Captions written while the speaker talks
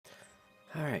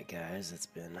Alright guys, it's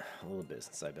been a little bit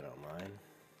since I've been online.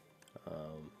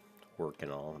 Work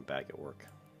and all, I'm back at work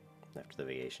after the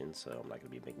vacation, so I'm not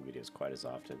going to be making videos quite as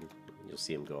often. You'll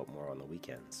see them go up more on the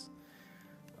weekends.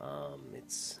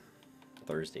 It's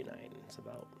Thursday night, it's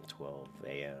about 12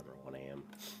 a.m. or 1 a.m.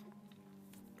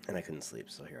 and I couldn't sleep,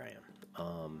 so here I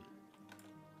am.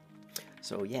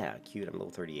 So yeah, cute, I'm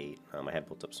level 38. I have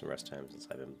built up some rest time since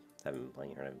I've been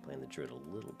playing her, and I've been playing the Druid a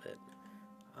little bit.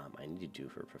 I need to do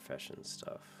her profession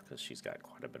stuff because she's got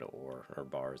quite a bit of ore or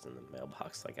bars in the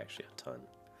mailbox, like actually a ton.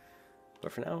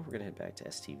 But for now, we're going to head back to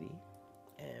STV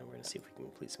and we're going to see if we can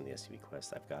complete some of the STV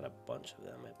quests. I've got a bunch of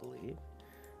them, I believe.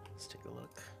 Let's take a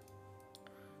look.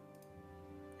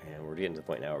 And we're getting to the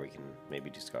point now where we can maybe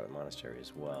do Scarlet Monastery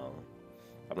as well.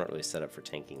 I'm not really set up for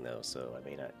tanking though, so I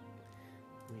may not.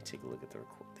 Let me take a look at the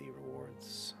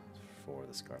rewards for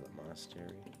the Scarlet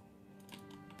Monastery.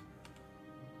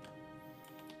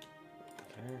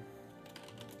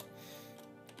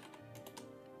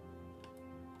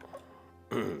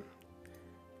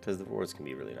 Because the rewards can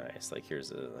be really nice. Like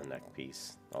here's a neck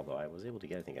piece. Although I was able to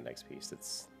get, I think, a neck piece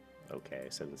that's okay.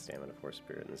 7 stamina, 4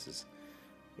 spirit, and this is,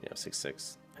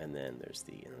 6/6. And then there's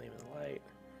the In the Name of the Light,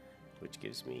 which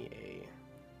gives me a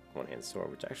one-hand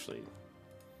sword, which actually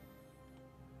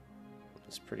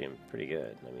is pretty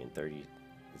good. I mean, 30.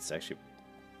 It's actually,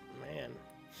 man.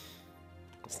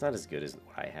 It's not as good as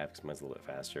what I have because mine's a little bit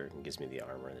faster and gives me the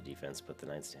armor and the defense, but the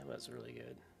 9 stamina is really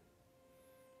good.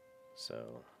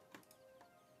 So,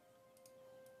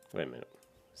 wait a minute.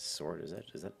 Sword, is that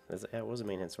yeah, it was a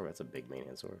main hand sword. That's a big main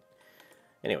hand sword.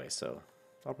 Anyway, so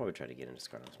I'll probably try to get into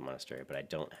Scarlet Monastery, but I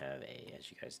don't have as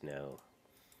you guys know,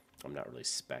 I'm not really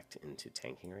spec'd into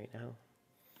tanking right now.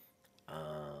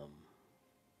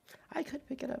 I could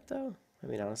pick it up though. I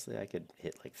mean, honestly, I could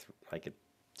hit like I could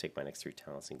take my next 3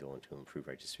 talents and go into Improved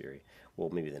Righteous Fury. Well,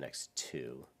 maybe the next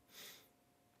 2,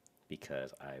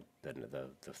 because the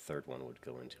 3rd one would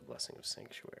go into Blessing of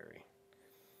Sanctuary.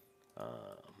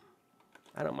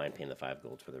 I don't mind paying the 5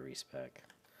 gold for the respec,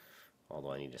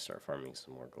 although I need to start farming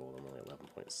some more gold. I'm only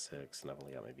 11.6, and I've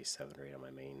only got maybe 7 or 8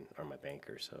 on my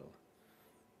banker, so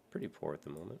pretty poor at the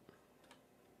moment.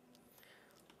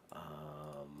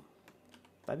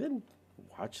 I've been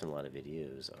watching a lot of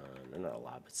videos on, not a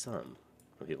lot, but some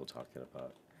people talking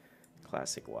about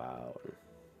classic WoW. And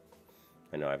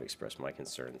I know I've expressed my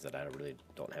concerns that I really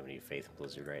don't have any faith in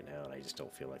Blizzard right now, and I just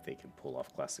don't feel like they can pull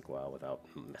off classic WoW without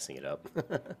messing it up.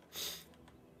 But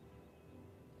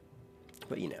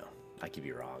I could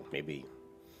be wrong. Maybe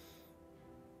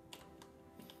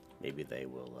they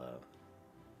will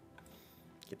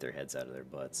get their heads out of their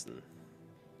butts and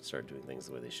start doing things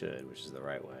the way they should, which is the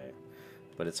right way.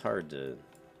 But it's hard to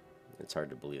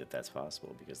believe that that's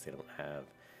possible because they don't have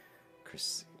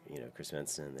Chris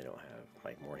Benson, they don't have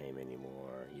Mike Morhaime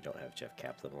anymore. You don't have Jeff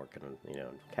Kaplan working on,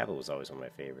 Kaplan was always one of my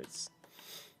favorites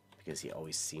because he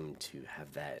always seemed to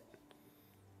have that,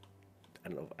 I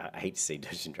don't know, I hate to say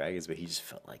Dungeons and Dragons, but he just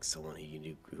felt like someone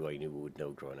who I knew would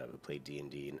know growing up, who played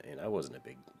D&D, and I wasn't a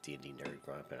big D&D nerd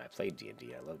growing up, and I played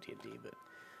D&D, I love D&D, but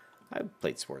I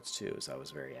played sports too, so I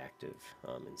was very active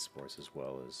in sports as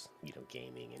well as,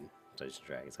 gaming and Dungeons and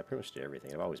Dragons. I pretty much did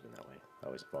everything. I've always been that way.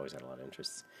 I've always had a lot of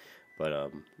interests.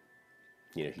 But,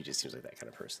 he just seems like that kind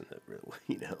of person that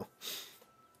really, that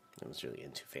was really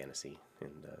into fantasy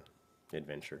and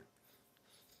adventure.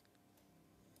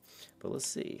 But let's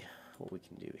see what we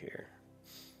can do here.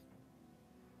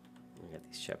 We got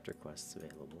these chapter quests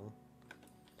available.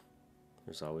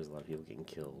 There's always a lot of people getting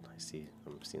killed.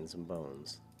 I'm seeing some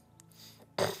bones.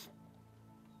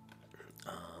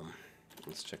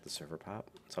 Let's check the server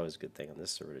pop. It's always a good thing on this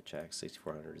server to check.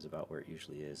 6,400 is about where it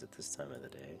usually is at this time of the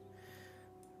day,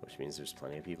 which means there's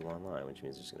plenty of people online, which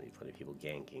means there's going to be plenty of people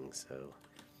ganking. So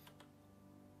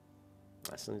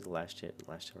I still need the Last Tail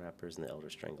Raptors and the Elder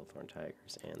Stranglethorn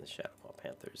Tigers and the Shadowmaw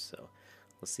Panthers. So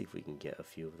let's see if we can get a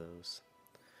few of those.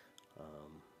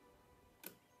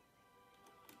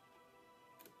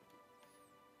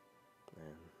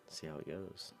 And see how it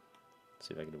goes.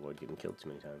 See if I can avoid getting killed too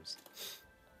many times.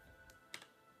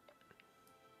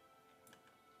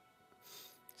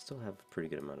 Still have a pretty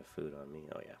good amount of food on me.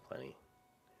 Oh yeah, plenty.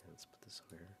 Let's put this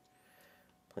over here.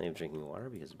 Plenty of drinking water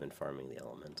because I've been farming the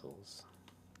elementals.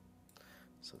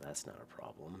 So that's not a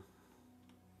problem.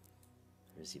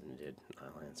 There's even an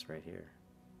Islands right here.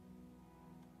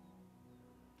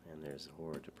 And there's a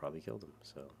Horde that probably killed him.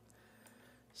 So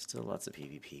still lots of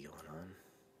PvP going on.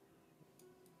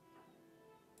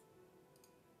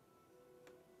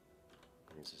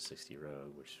 There's a 60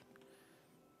 rogue, which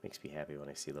makes me happy when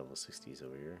I see level 60s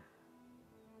over here.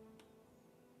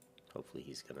 Hopefully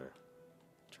he's gonna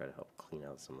try to help clean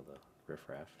out some of the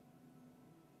riffraff.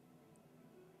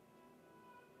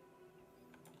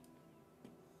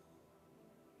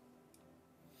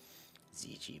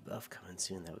 ZG buff coming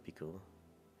soon. That would be cool.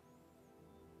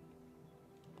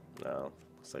 No,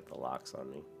 looks like the lock's on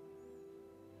me.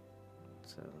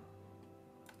 So,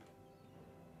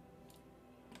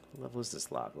 what level is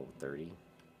this lock? Level 30.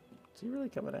 Is he really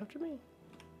coming after me?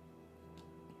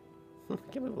 I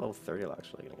can't believe level 30 lock's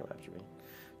really gonna come after me.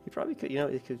 He probably could, you know,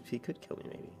 he could kill me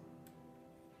maybe.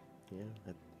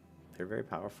 Yeah, they're very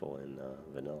powerful in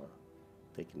vanilla.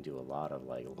 They can do a lot of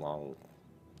like long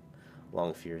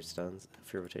fear stuns,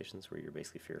 fear rotations where you're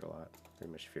basically feared a lot.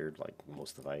 Pretty much feared like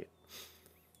most of the fight.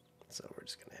 So we're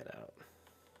just gonna head out.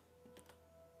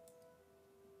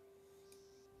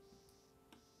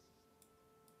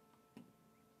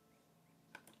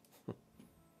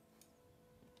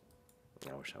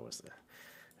 I wish I was there.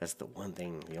 That's the one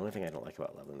thing, the only thing I don't like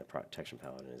about leveling the protection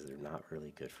paladin is they're not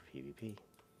really good for PvP.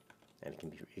 And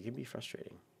it can be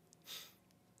frustrating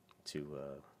to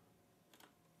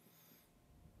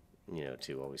you know,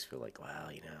 to always feel like, wow,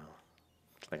 you know,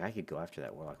 like I could go after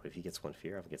that warlock, but if he gets one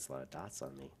fear, he gets a lot of dots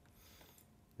on me.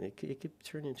 It could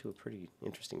turn into a pretty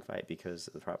interesting fight because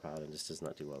the prop paladin just does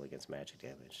not do well against magic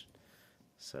damage.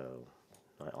 So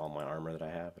all my armor that I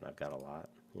have, and I've got a lot,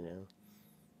 you know,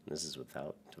 this is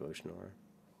without devotion aura.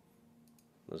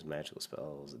 Those magical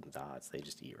spells and dots, they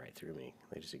just eat right through me.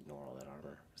 They just ignore all that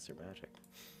armor because they're magic.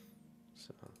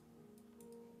 So.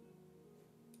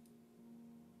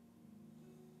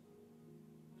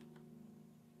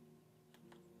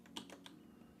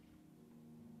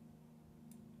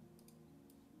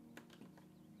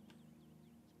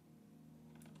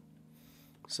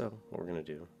 So, what we're going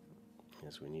to do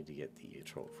is we need to get the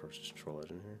first troll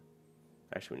legend here.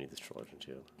 Actually, we need this troll legend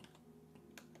too.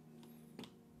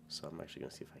 So I'm actually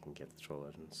going to see if I can get the troll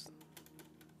legends.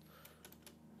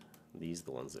 These are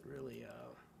the ones that really,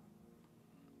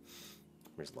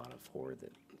 there's a lot of Horde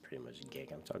that pretty much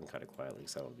gank. I'm talking kind of quietly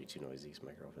because I don't want to be too noisy because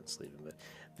my girlfriend's sleeping, but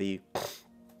the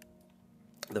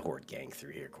Horde gank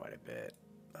through here quite a bit.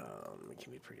 It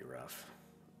can be pretty rough.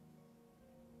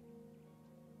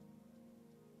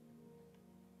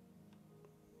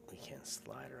 We can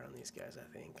slide around these guys, I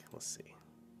think. Let's see.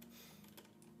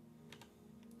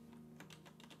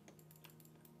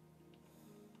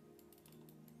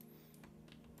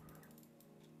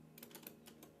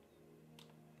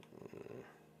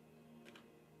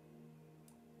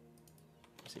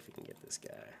 See if we can get this guy.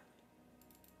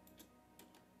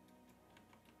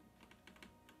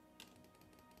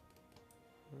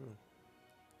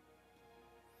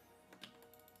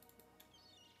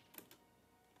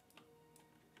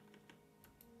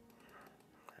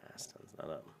 Stun's not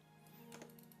up.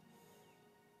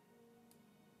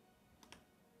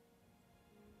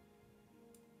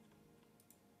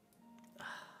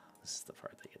 This is the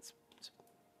part that gets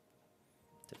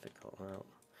difficult. Well,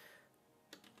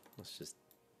 let's just.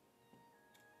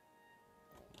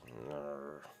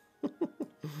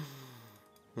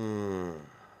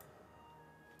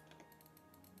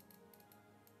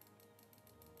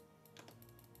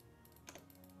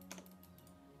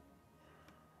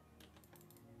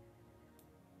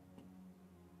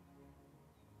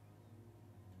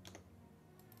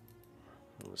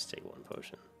 Let's take one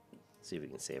potion. See if we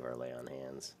can save our lay on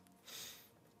hands.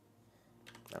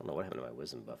 I don't know what happened to my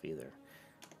wisdom buff either.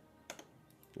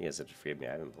 You guys have to forgive me,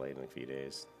 I haven't played in a few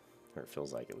days. Or it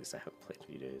feels like at least I haven't played in a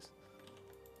few days.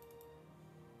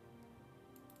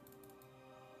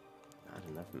 Not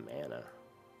enough mana.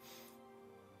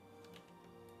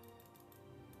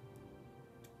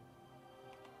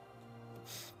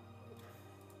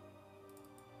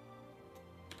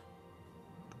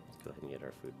 Let's go ahead and get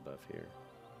our food buff here.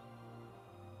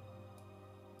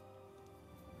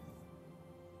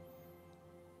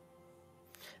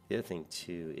 The other thing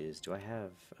too is, do I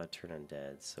have a turn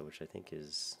undead? So, which I think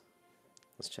is,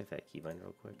 let's check that keybind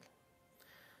real quick.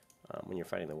 When you're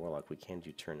fighting the warlock, we can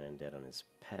do turn undead on his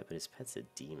pet, but his pet's a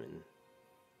demon.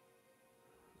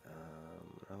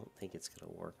 I don't think it's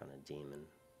gonna work on a demon.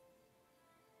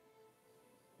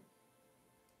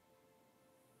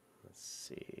 Let's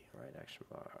see, right action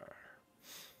bar.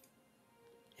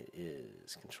 It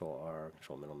is Control R,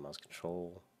 Control middle mouse,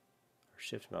 Control, or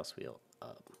Shift mouse wheel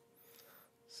up.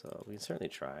 So we can certainly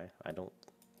try. I don't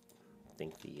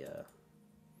think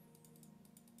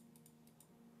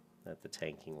that the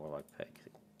tanking warlock pet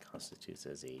constitutes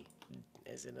as an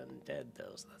undead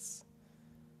though. So that's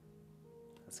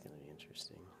going to be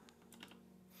interesting.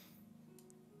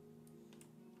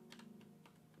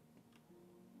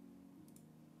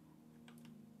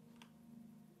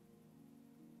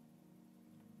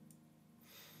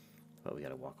 But we got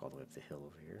to walk all the way up the hill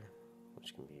over here,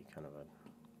 which can be kind of a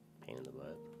pain in the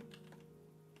butt.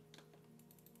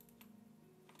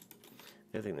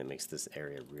 The other thing that makes this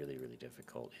area really, really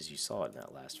difficult is you saw it in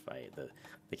that last fight.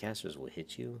 The casters will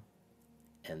hit you,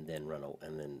 and then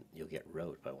and then you'll get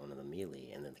rote by one of the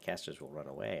melee, and then the casters will run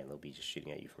away, and they'll be just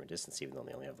shooting at you from a distance, even though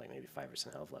they only have like maybe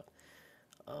 5% health left.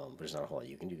 But there's not a whole lot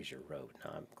you can do because you're rote.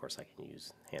 Now, of course, I can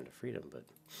use Hand of Freedom, but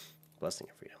Blessing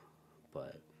of Freedom,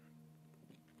 but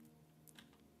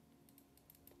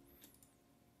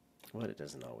it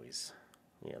doesn't always.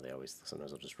 Yeah, they always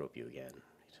sometimes they'll just rope you again.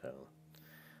 So.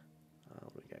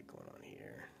 What do we got going on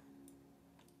here?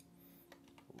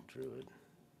 Old Druid.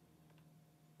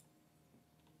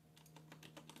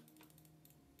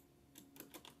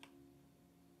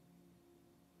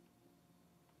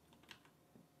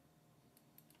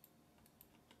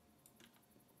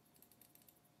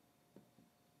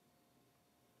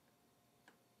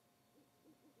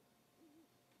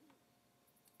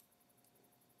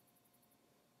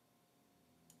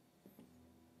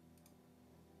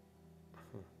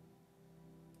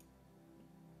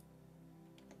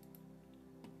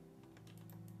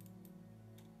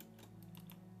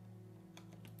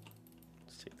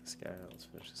 Take this guy out. Let's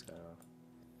finish this guy off.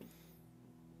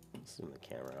 Let's zoom the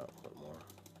camera out a little more.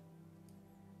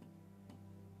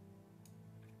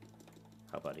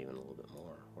 How about even a little bit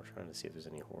more? We're trying to see if there's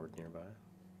any Horde nearby.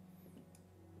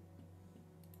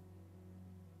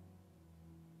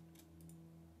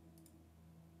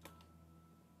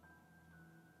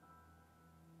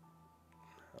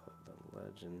 The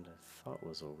legend I thought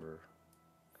was over.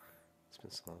 It's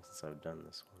been so long since I've done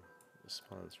this one. The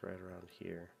spawn's right around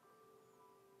here.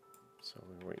 So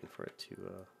we're waiting for it to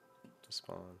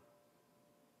spawn.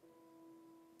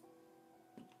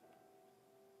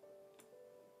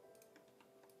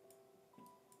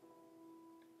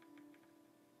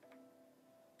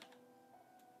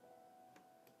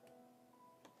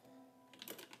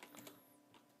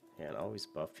 Yeah, and always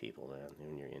buff people, man,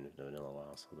 when you're in vanilla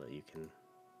WoW, so that you can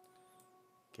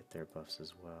get their buffs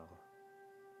as well.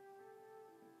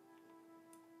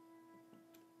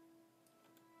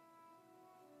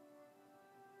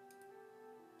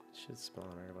 Should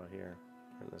spawn right about here,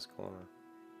 in this corner.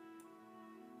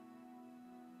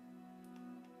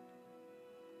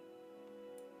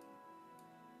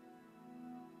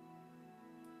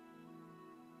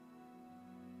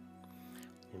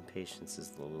 Impatience is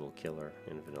the little killer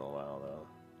in vanilla WoW, though.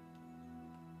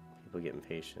 People get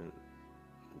impatient,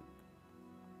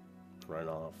 run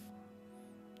off,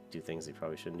 do things they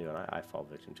probably shouldn't do, and I fall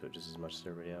victim to it just as much as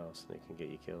everybody else, and it can get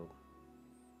you killed.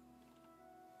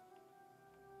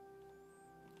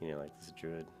 You know, like this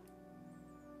druid.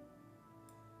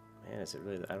 Man, is it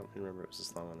really? I don't remember it was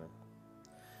this long on it.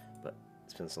 But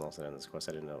it's been so long since I've done this quest,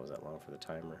 I didn't know it was that long for the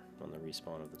timer on the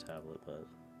respawn of the tablet, but.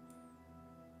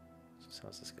 So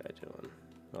how's this guy doing?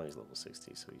 Oh, he's level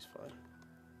 60, so he's fine.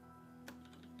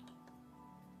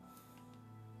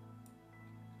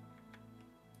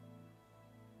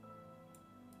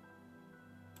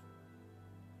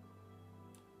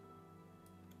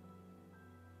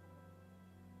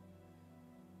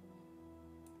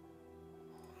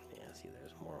 See,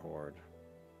 there's more Horde.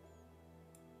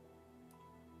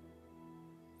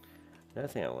 Another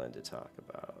thing I wanted to talk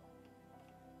about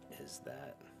is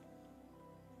that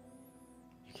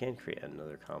you can create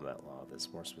another combat law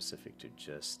that's more specific to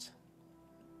just,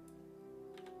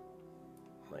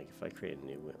 like if I create a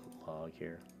new log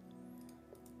here,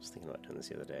 I was thinking about doing this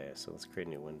the other day, so let's create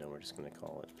a new window, we're just going to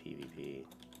call it PvP.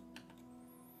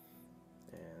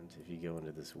 And if you go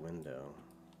into this window,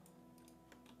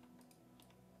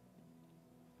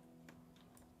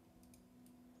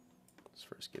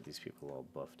 first get these people all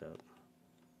buffed up.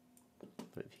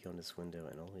 But if you go in this window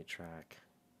and only track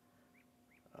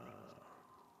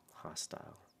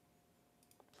hostile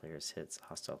players hits,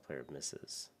 hostile player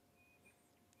misses,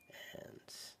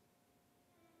 and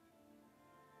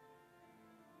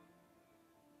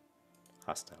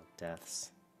hostile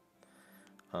deaths,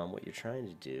 what you're trying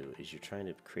to do is you're trying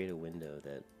to create a window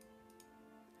that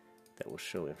will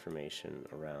show information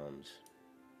around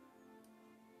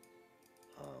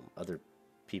other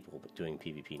people doing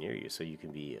PvP near you, so you can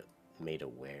be made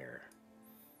aware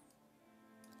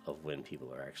of when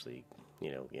people are actually,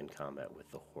 you know, in combat with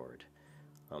the Horde.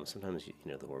 Sometimes you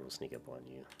know the Horde will sneak up on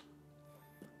you,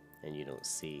 and you don't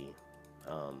see.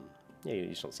 Yeah, you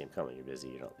just don't see them coming. You're busy.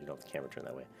 You don't have the camera turned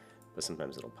that way. But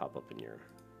sometimes it'll pop up in your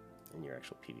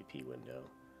actual PvP window.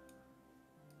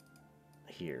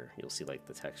 Here, you'll see like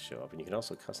the text show up, and you can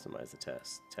also customize the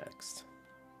text.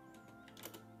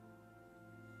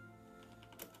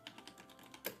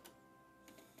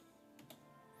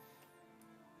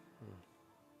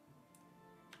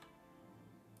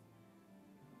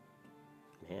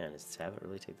 Man, does Tablet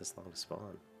really take this long to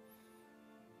spawn?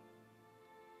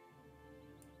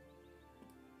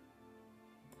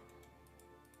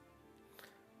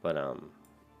 But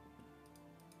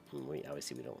we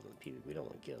obviously we don't want PvP, we don't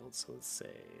want guild. So let's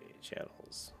say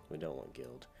channels. We don't want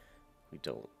guild. We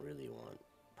don't really want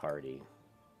party.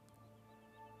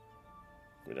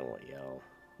 We don't want yell.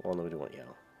 Well, no, we don't want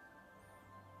yell.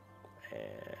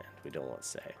 And we don't want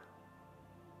say.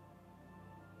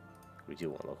 We do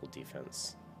want local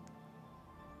defense.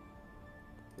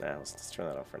 Now, let's turn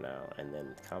that off for now. And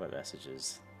then comment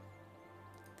messages.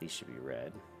 These should be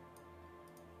red.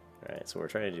 Alright, so what we're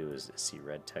trying to do is see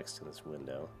red text in this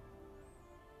window.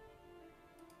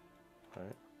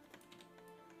 Alright.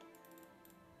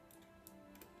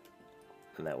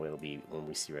 And that way it'll be, when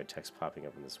we see red text popping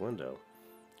up in this window,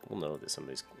 we'll know that some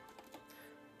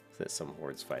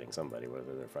Horde's fighting somebody,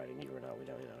 whether they're fighting you or not, we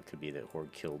don't know. It could be that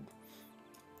Horde killed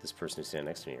this person who's standing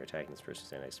next to me or attacking this person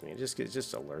standing next to me. It just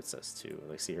alerts us to,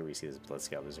 like, see here we see this Blood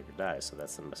Scout Berserker die, so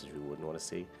that's the message we wouldn't want to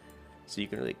see. So you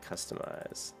can really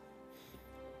customize.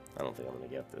 I don't think I'm going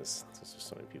to get this. There's just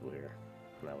so many people here.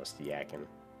 And I was yakking.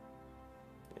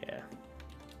 Yeah.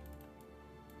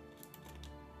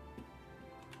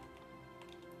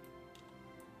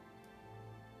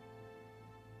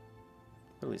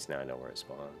 At least now I know where it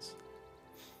spawns.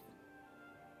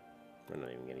 I'm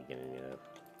not even going to get any of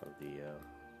the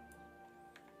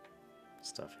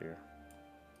stuff here.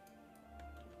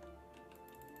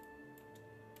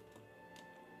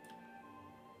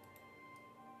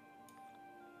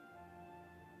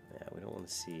 Yeah, we don't want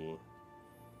to see.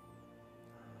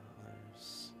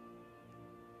 There's,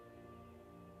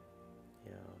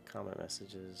 you know, comment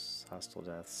messages, hostile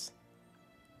deaths.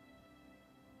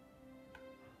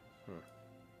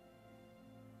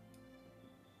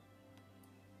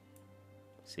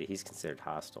 See, he's considered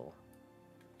hostile,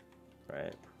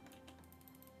 right?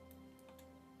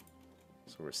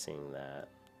 So we're seeing that.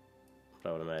 But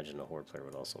I would imagine a Horde player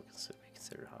would also be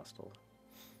considered hostile.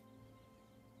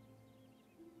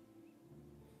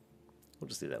 We'll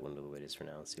just leave that window the way it is for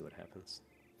now and see what happens.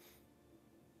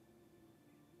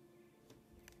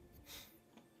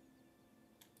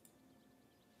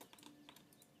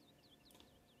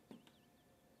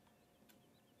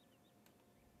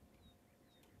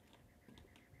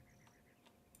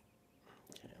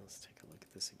 Okay, let's take a look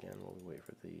at this again while we wait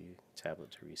for the tablet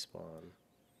to respawn.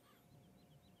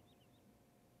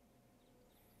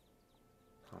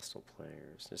 Hostile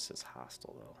players. This is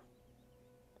hostile though.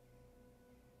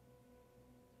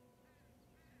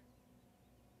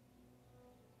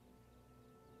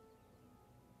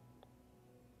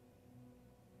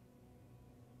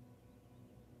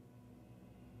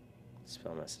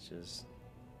 Spell messages,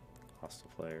 hostile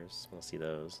players, we'll see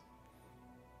those.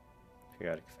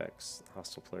 Periodic effects,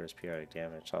 hostile players, periodic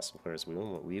damage, hostile players, we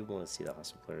want to see the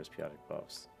hostile players' periodic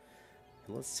buffs.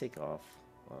 And let's take off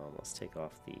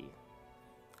the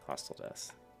hostile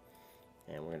deaths.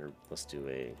 And let's do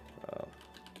a //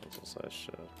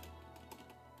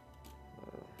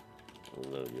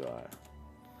 load UI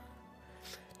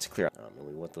to clear out. And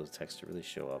we want those texts to really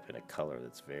show up in a color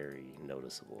that's very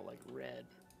noticeable, like red.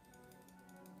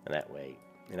 And that way,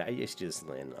 and I used to do this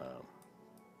in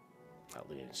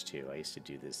OutLoot too. I used to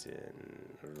do this in,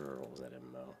 what was that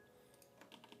MMO?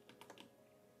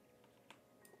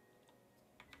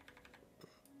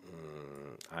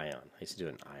 Ion. I used to do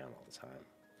it in Ion all the time.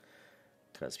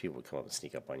 Because people would come up and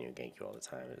sneak up on you and gank you all the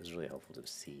time. It was really helpful to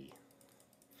see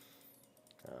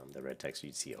the red text.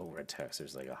 You'd see, oh, red text,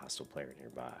 there's like a hostile player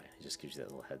nearby. It just gives you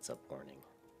that little heads up warning.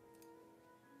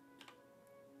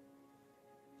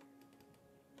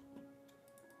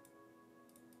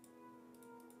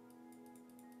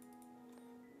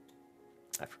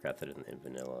 I forgot that in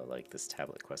vanilla, like, this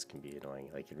tablet quest can be annoying.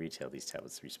 Like, in retail, these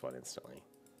tablets respawn instantly.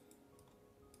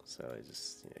 So I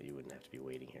just, you wouldn't have to be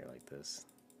waiting here like this.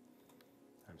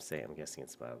 I'm guessing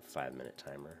it's about a 5-minute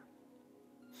timer.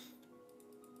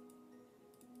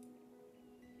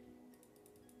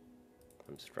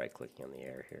 I'm just right-clicking on the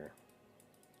air here,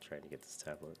 trying to get this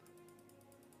tablet.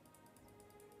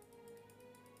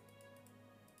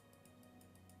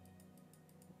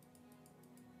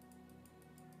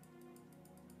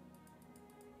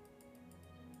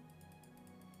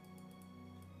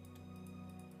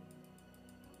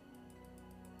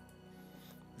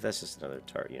 That's just another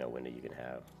window you can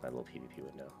have, that little PvP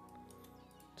window,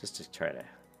 just to try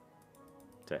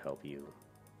to help you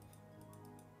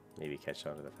maybe catch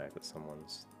on to the fact that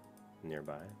someone's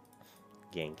nearby,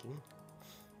 ganking.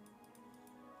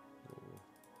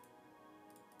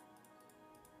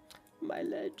 My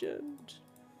legend.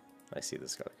 I see the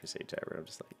Scarlet Crusade Tavern. I'm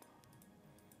just like,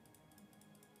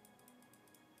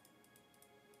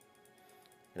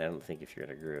 and I don't think if you're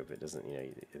in a group, it doesn't,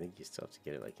 I think you still have to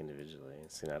get it like individually.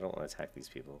 So I don't want to attack these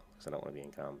people because I don't want to be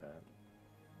in combat.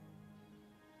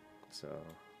 So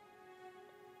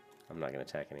I'm not going to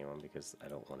attack anyone because I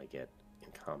don't want to get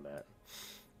in combat.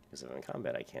 Because if I'm in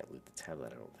combat, I can't loot the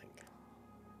tablet, I don't think.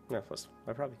 No, plus,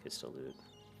 I probably could still loot it.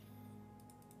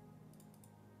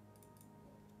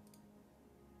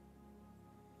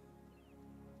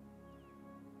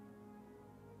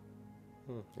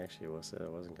 Actually, it was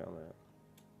in combat.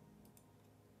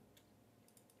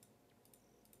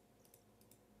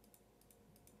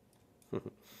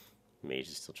 Mage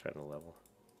is still trying to level.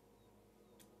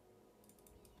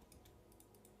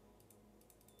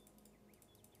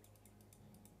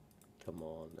 Come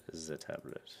on, the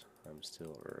tablet. I'm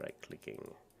still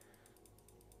right-clicking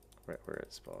right where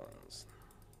it spawns.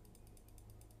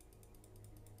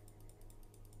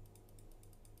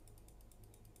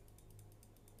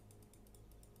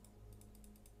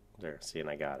 There, see, and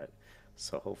I got it.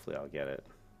 So hopefully I'll get it.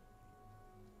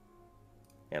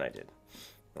 And I did.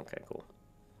 Okay, cool.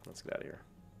 Let's get out of here.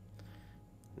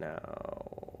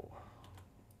 Now,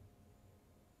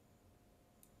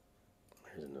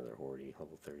 here's another Horde,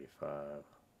 level 35.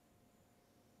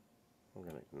 I'm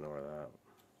going to ignore that.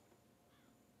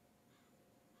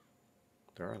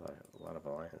 There are a lot of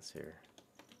alliance here.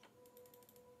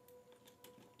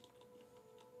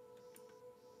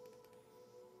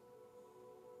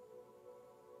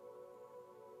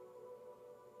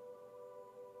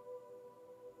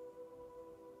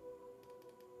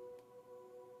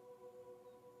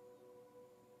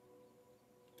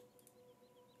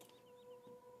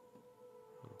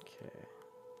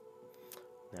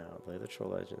 Now, the other troll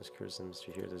legends, Curse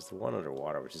Mystery here. There's the one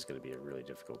underwater, which is going to be really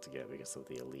difficult to get because of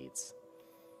the elites.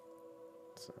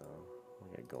 So, what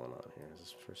we got going on here? Is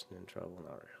this person in trouble?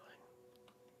 Not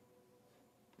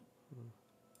really.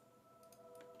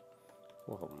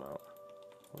 We'll help them out.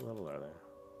 What level are they?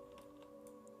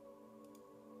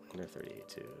 They're 38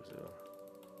 too, so.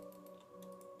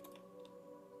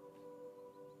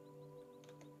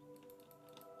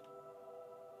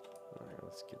 Alright,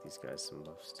 let's give these guys some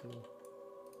buffs too.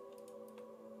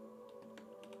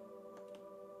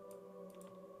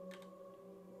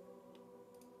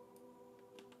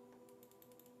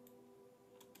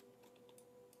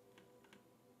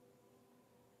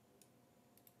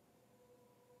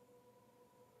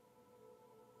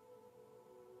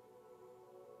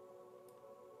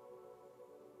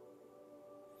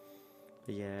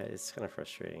 But yeah, it's kind of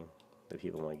frustrating. The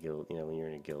people in my guild, you know, when you're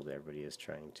in a guild, everybody is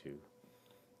trying to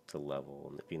level,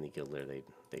 and being the guild leader, they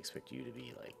expect you to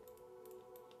be like,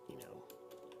 you know,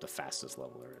 the fastest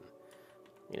leveler. And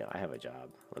you know, I have a job,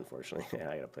 unfortunately.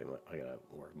 I gotta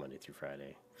work Monday through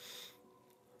Friday,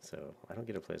 so I don't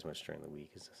get to play as much during the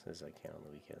week as I can on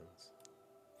the weekends.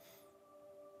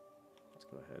 Let's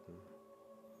go ahead and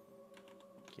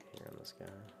get here on this guy.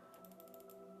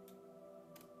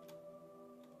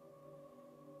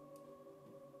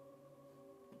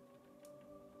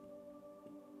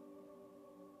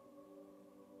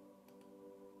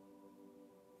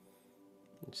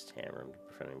 Just hammer them to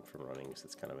prevent them from running, because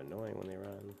it's kind of annoying when they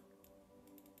run.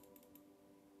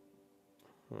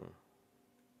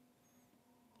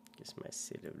 Guess my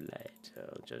Seed of Light.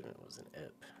 Oh, Judgment was an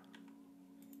up.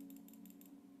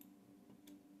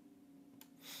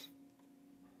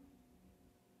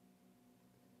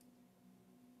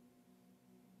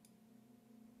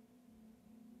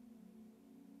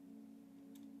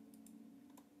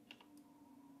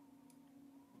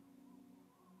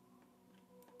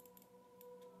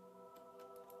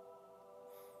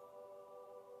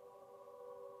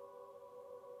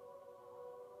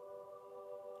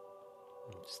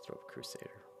 Just throw up Crusader.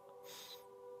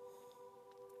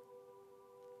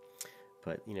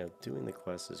 But, you know, doing the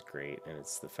quest is great, and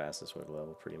it's the fastest way to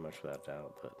level, pretty much without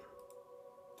doubt, but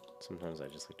sometimes I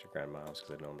just like to grind mobs,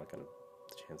 because I know I'm not going to,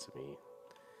 the chance of me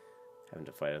having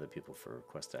to fight other people for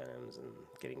quest items and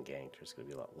getting ganked is going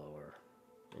to be a lot lower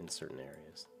in certain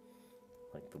areas.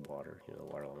 Like the water, you know, the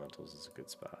water elementals is a good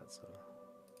spot, so...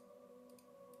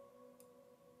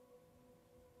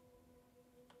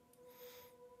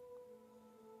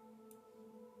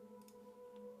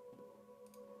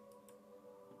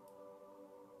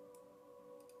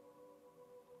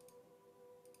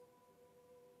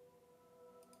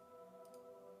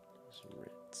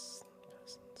 Ritz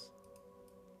peasants.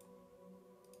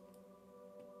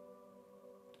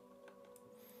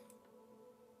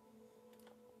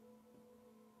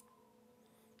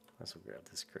 Let's grab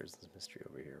this Cursed Mystery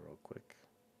over here real quick.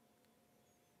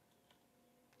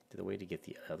 The way to get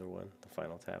the other one, the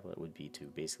final tablet, would be to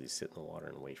basically sit in the water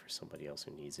and wait for somebody else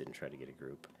who needs it and try to get a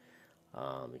group.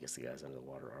 Because the guys under the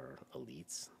water are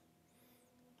elites.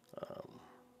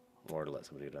 Or to let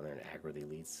somebody go down there and aggro the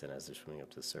elites, and as they're swimming up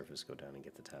to the surface, go down and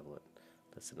get the tablet.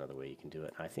 That's another way you can do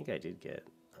it. I think I did get,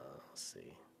 let's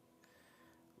see.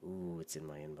 Ooh, it's in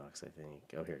my inbox, I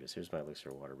think. Oh, here it is. Here's my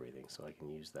elixir water breathing, so I can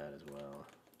use that as well.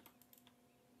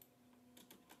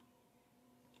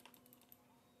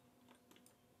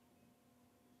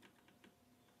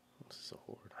 This is a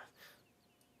horde.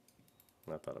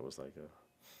 I thought it was like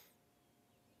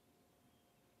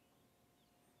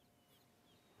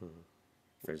a...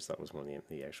 I just thought it was one of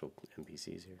the actual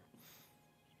NPCs here.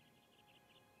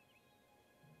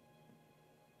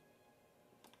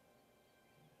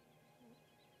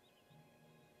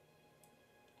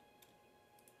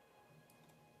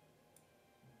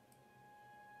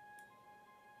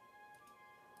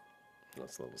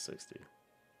 That's level 60.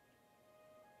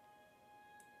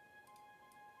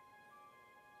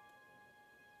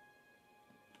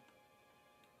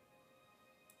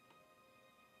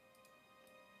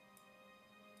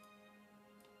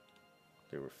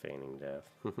 They were feigning death.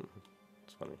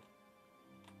 It's funny.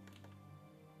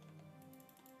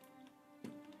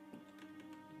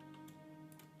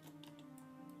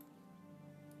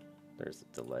 There's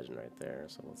the legend right there,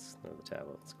 so let's know the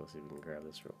tablet. Let's go see if we can grab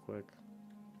this real quick.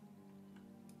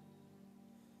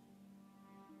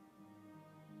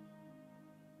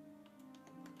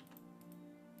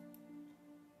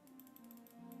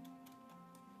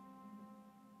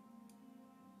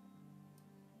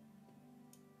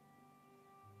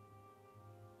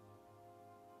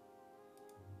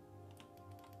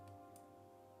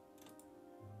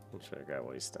 I'm trying to grab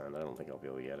what he's stunned. I don't think I'll be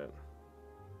able to get it.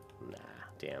 Nah,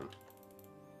 damn.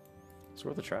 It's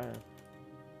worth a try.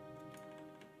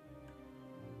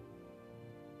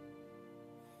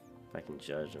 If I can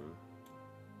judge him.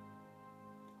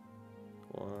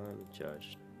 One,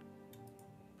 judge.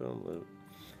 Boom, loot.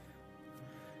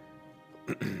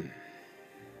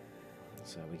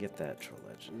 So we get that Troll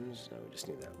Legends. Now we just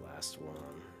need that last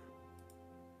one.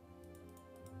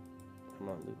 Come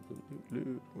on, loot, loot, loot,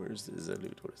 loot. Where's this? Is that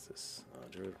loot? What is this?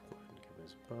 Druid, go ahead and give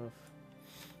this a buff.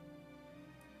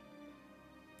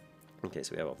 Okay,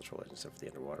 so we have all the Troll Legends except for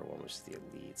the underwater one, which is the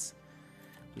elites.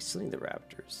 We still need the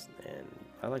raptors, and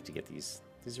I like to get these.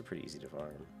 These are pretty easy to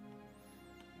farm.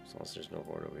 As long as there's no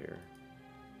horde over here.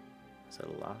 Is that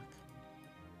a lock?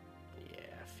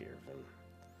 Yeah, fear of him.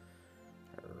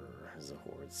 There's a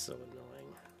horde, so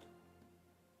annoying.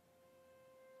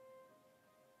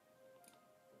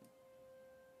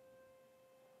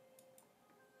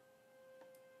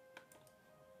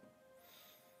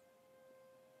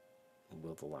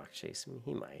 Will the lock chase me?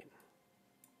 He might.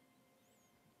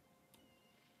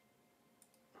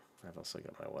 I've also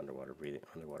got my underwater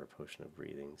potion of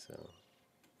breathing, so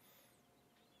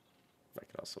I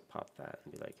could also pop that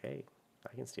and be like, hey,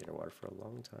 I can stay underwater for a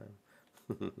long time.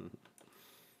 Okay,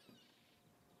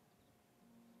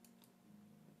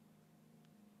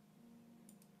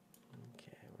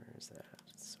 where is that?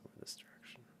 It's over this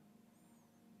direction.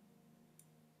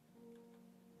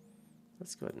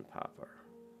 Let's go ahead and pop our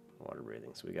water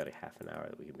breathing. So we got a half an hour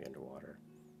that we can be underwater.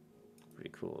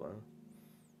 Pretty cool, huh?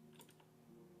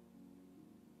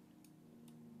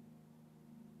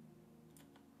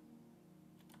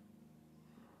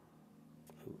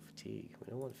 Ooh, fatigue. We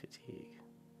don't want fatigue.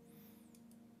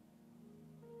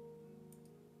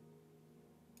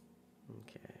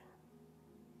 Okay.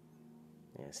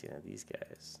 Yeah, see now these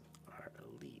guys are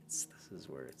elites. This is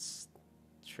where it's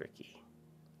tricky.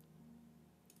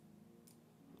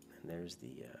 And there's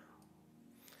the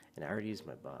and I already used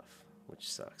my buff,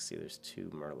 which sucks. See, there's 2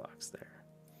 Murlocs there.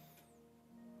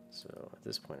 So at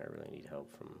this point, I really need help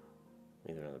from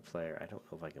either another player. I don't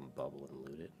know if I can bubble and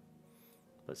loot it.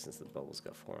 But since the bubble's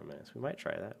got 4 minutes, we might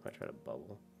try that. We might try to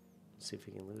bubble. See if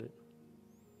we can loot it.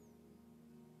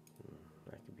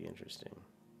 That could be interesting.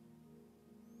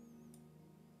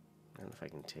 I don't know if I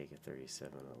can take a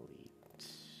 37 elite.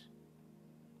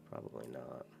 Probably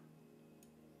not.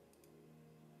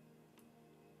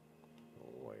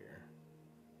 Warrior.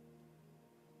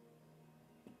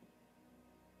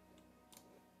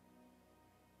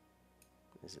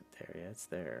 Is it there? Yeah, it's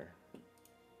there.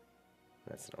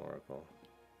 That's an oracle.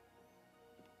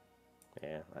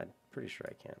 Yeah, I'm pretty sure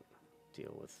I can't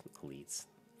deal with elites.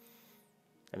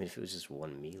 I mean, if it was just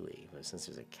one melee, but since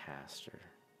there's a caster.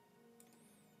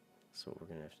 So what we're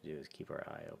gonna have to do is keep our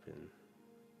eye open.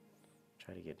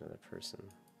 Try to get another person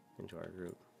into our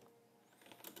group.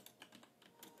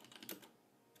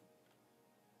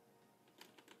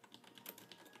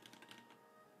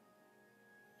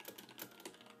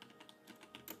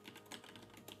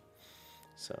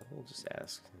 So we'll just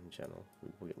ask in general.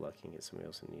 We'll get lucky and get somebody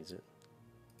else who needs it.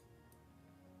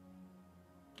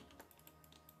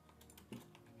 In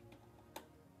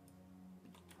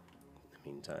the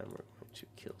meantime, we're going to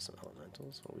kill some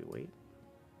elementals while we wait.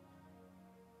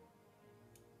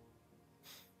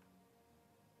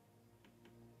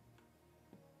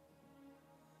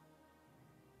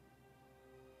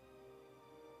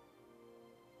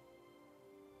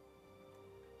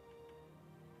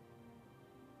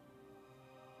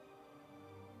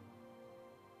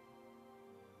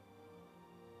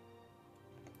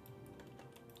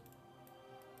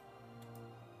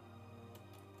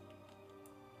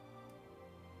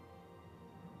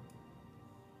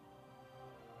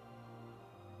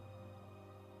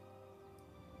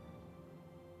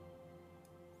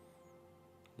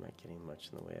 Not getting much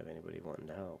in the way of anybody wanting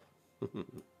to help.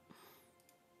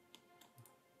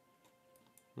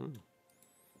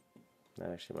 Not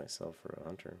actually myself for a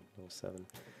hunter. Level 7.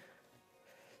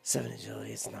 7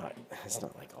 agility. It's not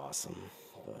like awesome,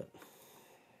 but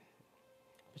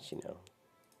you know,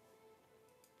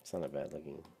 it's not a bad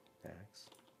looking axe.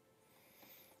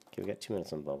 Okay, we got 2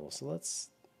 minutes on bubble. So what's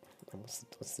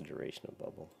the duration of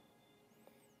bubble?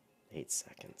 8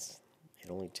 seconds. It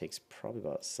only takes probably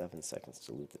about 7 seconds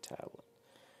to loot the tablet.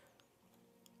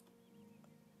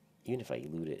 Even if I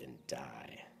loot it and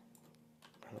die,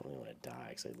 I don't really want to die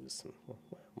because I lose some, well,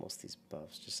 most of these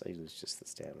buffs. I lose just the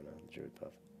stamina, the druid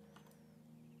buff.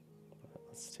 But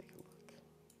let's take a look.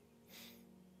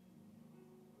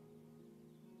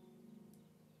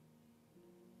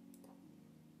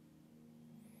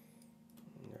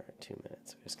 Alright, 2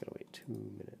 minutes. We just gotta wait 2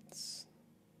 minutes.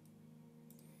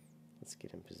 Let's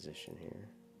get in position here.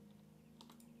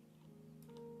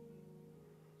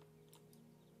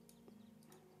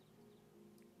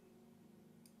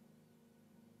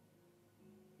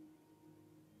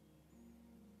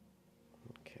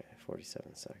 Okay,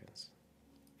 47 seconds.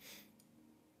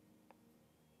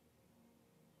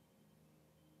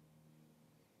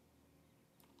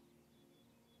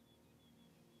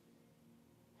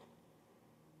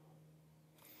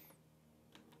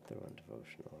 Throw on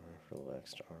devotional for a little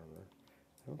extra armor.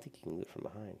 I don't think you can loot from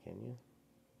behind, can you?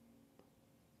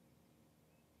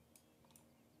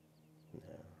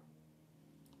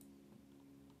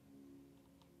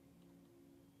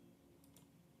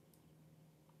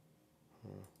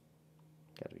 No.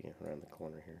 Gotta be around the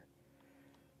corner here.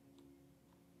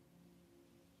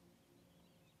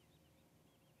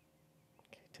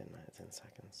 Okay, 10 minutes, 10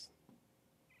 seconds.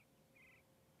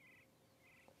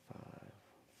 5,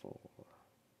 4.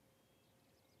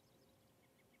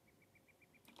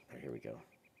 Here we go.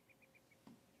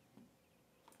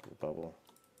 Bubble.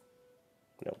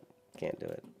 Nope, can't do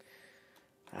it.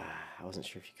 I wasn't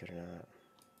sure if you could or not.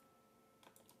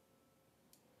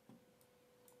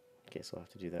 Guess we'll have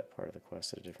to do that part of the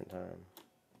quest at a different time.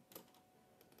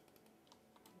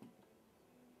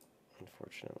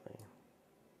 Unfortunately.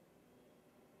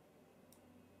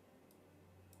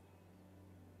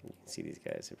 You can see these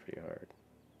guys hit pretty hard.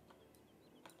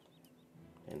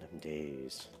 And I'm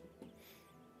dazed.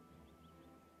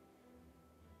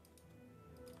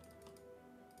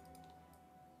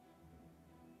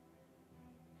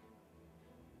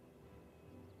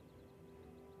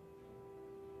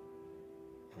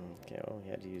 Okay, well, we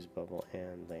had to use bubble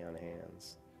and lay on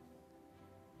hands.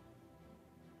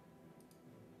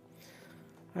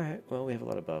 Alright, well, we have a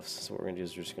lot of buffs, so what we're going to do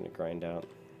is we're just going to grind out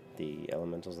the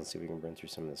elementals and see if we can burn through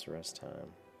some of this rest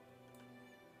time.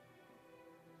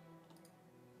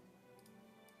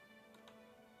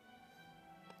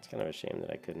 It's kind of a shame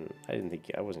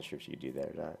that I wasn't sure if you could do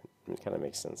that or not. It kind of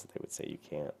makes sense that they would say you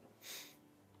can't.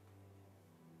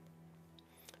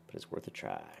 But it's worth a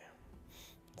try.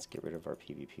 Let's get rid of our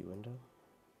PvP window.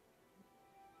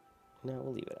 No,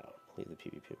 we'll leave it out. We'll leave the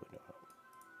PvP window out.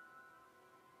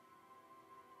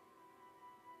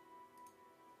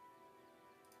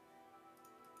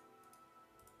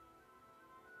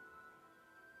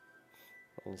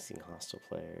 Only seeing hostile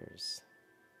players.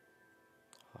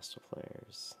 Hostile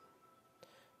players.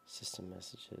 System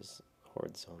messages.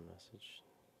 Horde zone message.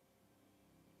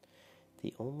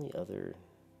 The only other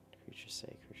creature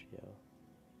say, Crucio.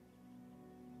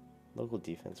 Local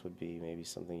defense would be maybe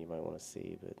something you might want to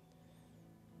see, but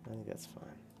I think that's fine.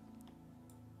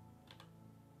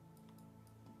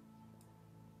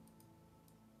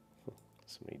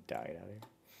 Somebody died out here.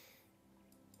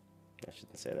 I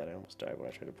shouldn't say that. I almost died when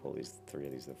I tried to pull these 3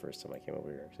 of these the first time I came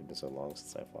over here. It's been so long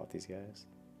since I fought these guys.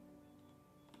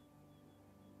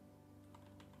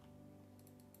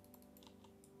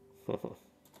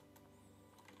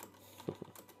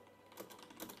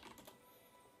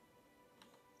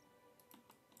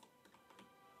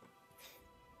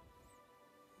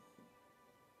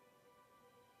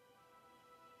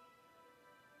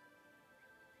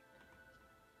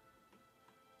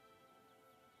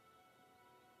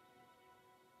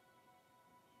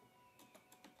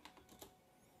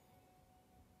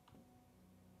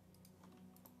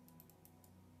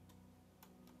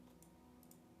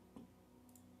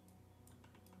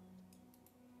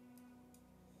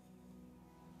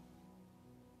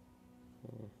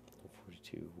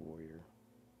 2 warrior.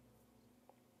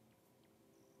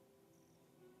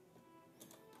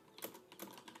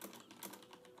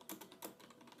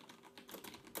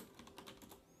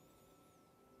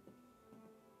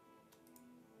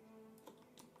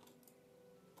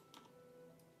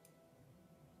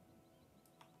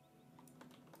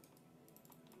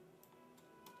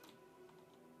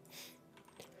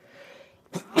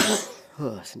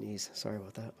 Oh, sneeze. Sorry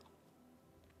about that.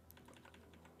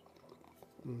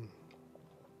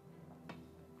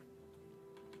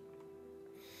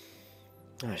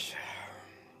 Gosh.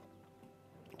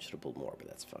 Should have pulled more, but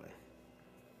that's fine.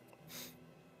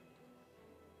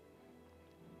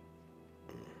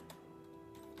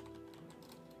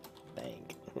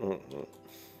 Bank.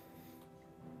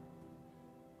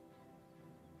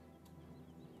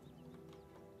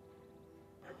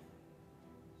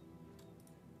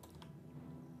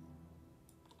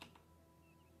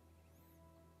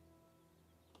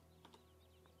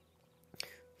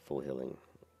 Full healing.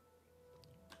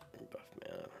 Buff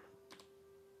mana.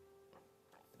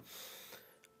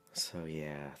 So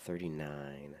yeah,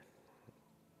 39.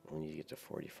 We need to get to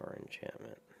 40 for our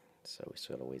enchantment. So we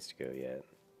still got a ways to go yet.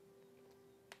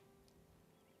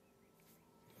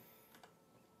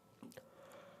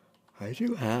 I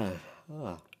do have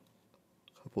a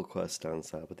couple quests down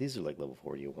south, but these are like level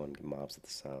 41 mobs at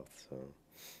the south, so.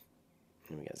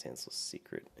 And we got Zansel's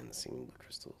secret and the singing blue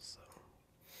crystals, so.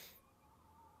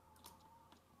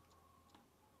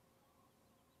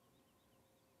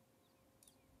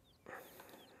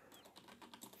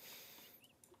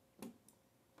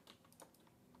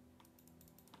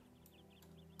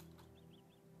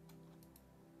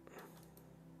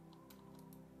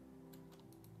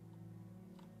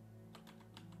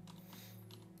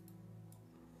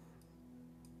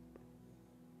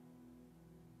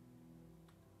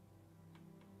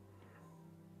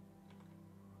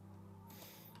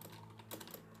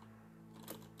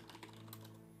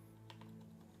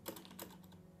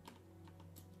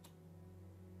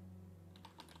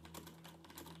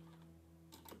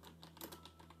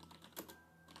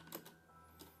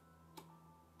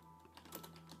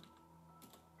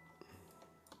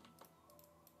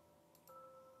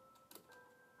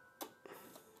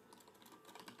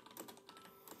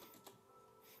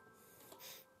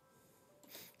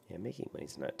 Yeah, making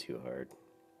money's not too hard.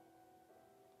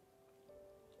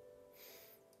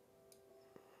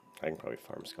 I can probably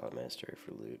farm Scarlet Monastery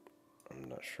for loot. I'm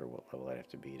not sure what level I'd have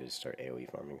to be to start AoE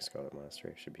farming Scarlet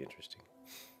Monastery. Should be interesting.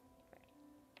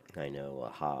 I know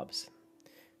Hobbs.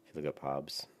 If you look up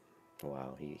Hobbs,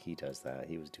 wow, he does that.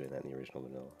 He was doing that in the original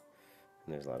vanilla.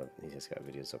 And there's a lot of, he just got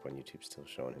videos up on YouTube still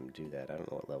showing him do that. I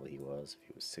don't know what level he was, if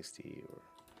he was 60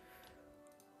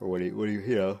 or what do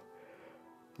you know.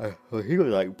 He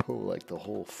would like pull like the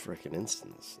whole frickin'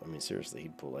 instance. I mean, seriously,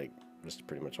 he'd pull like just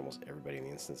pretty much almost everybody in the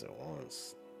instance at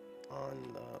once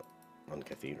on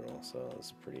Cathedral. So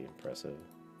it's pretty impressive.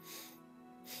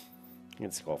 You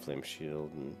get Skullflame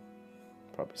Shield and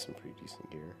probably some pretty decent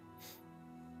gear.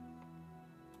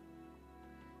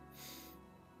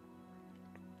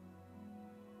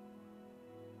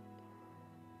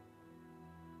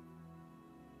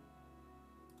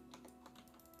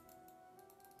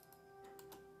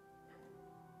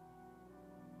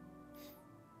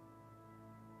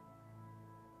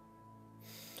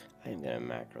 I am gonna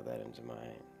macro that into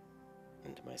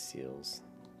my seals.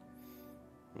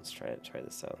 Let's try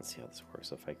this out and see how this works.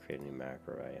 So if I create a new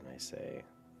macro, right, and I say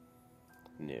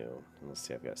new, and let's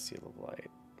see, I've got Seal of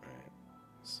Light, right?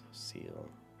 So Seal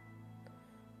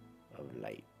of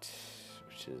Light,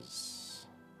 which is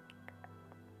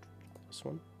this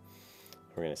one.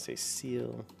 We're gonna say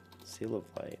Seal of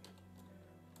Light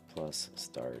plus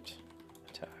Start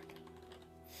Attack.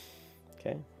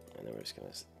 Okay, and then we're just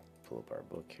gonna pull up our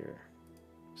book here,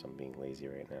 so I'm being lazy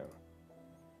right now.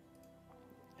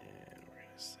 And we're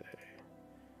going to say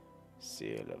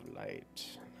Seal of Light,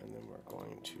 and then we're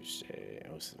going to say,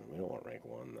 oh, so we don't want rank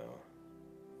 1 though.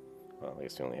 Well, I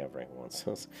guess we only have rank 1,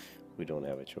 so we don't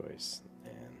have a choice.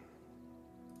 And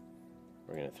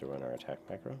we're going to throw in our attack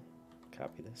macro,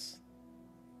 copy this.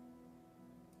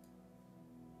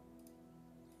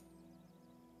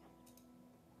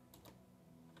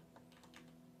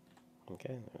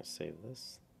 Okay, I'm going to save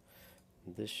this.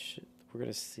 We're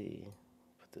going to see,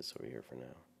 put this over here for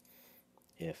now.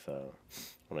 If,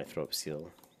 when I throw up seal,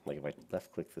 like if I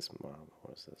left click this mob,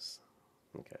 what is this?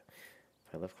 Okay.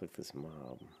 If I left click this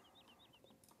mob,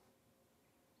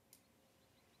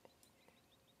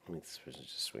 I mean, this person's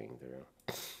just swinging through.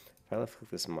 If I left click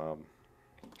this mob,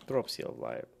 throw up Seal of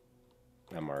Light,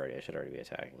 I should already be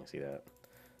attacking, see that?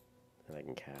 And I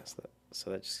can cast that. So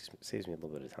that just saves me a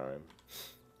little bit of time.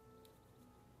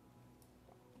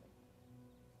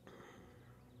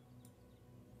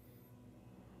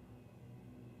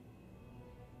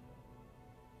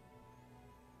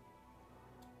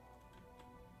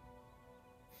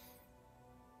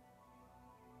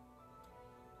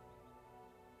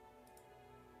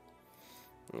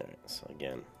 Alright, so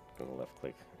again, going to left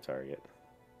click target.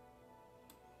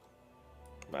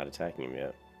 Not attacking him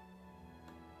yet.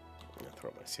 I'm going to throw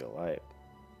up my Seal Light,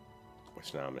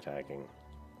 which now I'm attacking.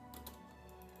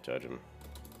 Judge him.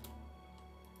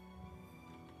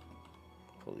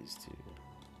 Pull these two.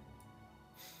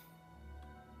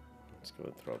 Let's go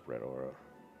and throw up Red Aura.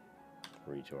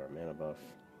 Redo our mana buff.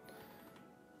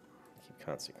 Keep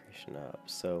Consecration up.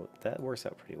 So that works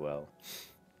out pretty well.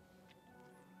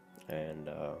 And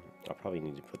I'll probably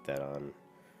need to put that on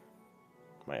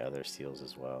my other seals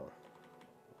as well.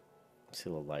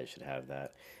 Seal of Light should have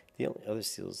that. The only other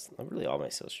seals, really all my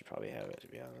seals should probably have it, to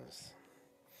be honest.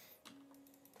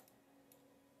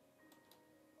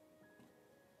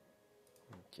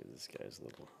 Give this guy a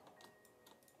little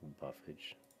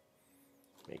buffage.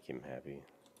 Make him happy.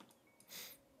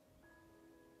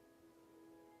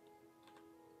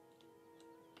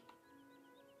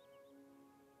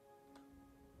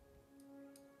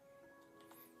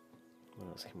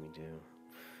 What else can we do?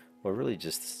 Well, really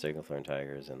just the Stegothorn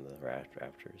Tigers and the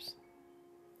Raptors.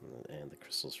 And the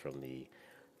crystals from the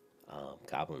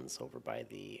goblins over by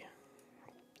the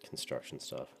construction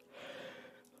stuff.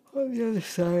 On the other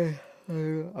side,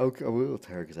 I'm a little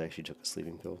tired because I actually took a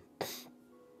sleeping pill.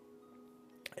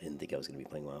 I didn't think I was going to be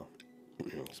playing WoW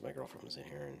because my girlfriend was in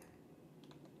here.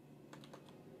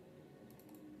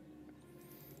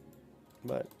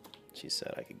 But she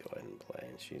said I could go ahead and play,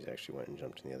 and she actually went and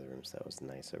jumped in the other room, so that was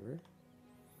nice of her.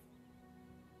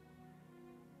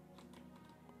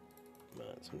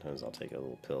 But sometimes I'll take a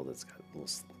little pill that's got a little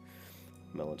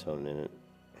melatonin in it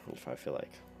if I feel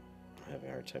like I'm having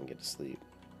a hard time getting to sleep,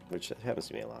 which happens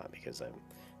to me a lot because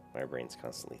my brain's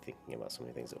constantly thinking about so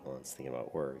many things at once, thinking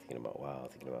about work, thinking about WoW,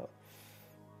 thinking about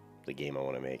the game I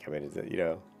want to make. I mean, you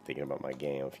know, thinking about my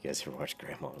game. If you guys ever watched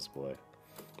Grandma's Boy,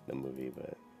 the movie,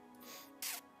 but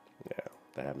yeah,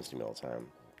 that happens to me all the time.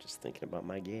 Just thinking about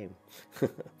my game.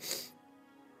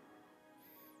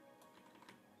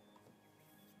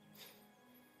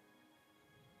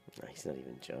 He's not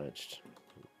even judged.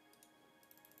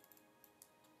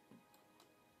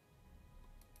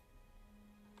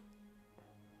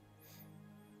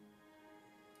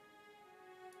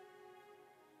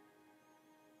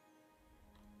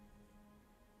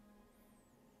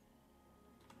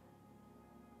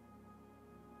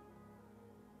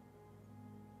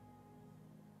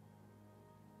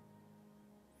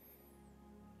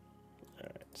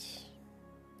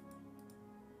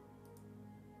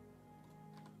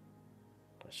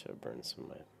 I should have burned some of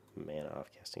my mana off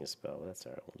casting a spell, but that's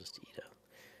alright. We'll just eat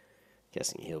a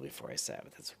casting heal before I sap,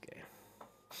 but that's okay.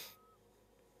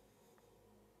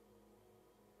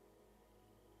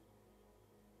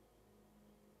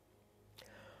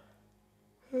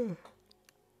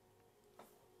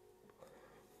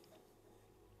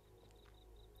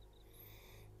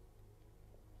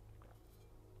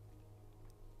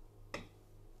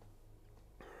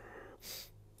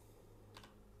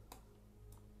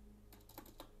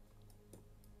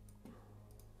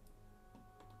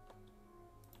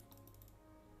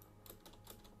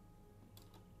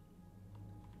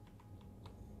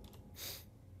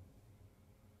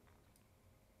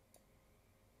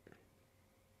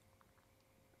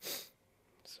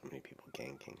 So many people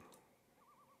ganking.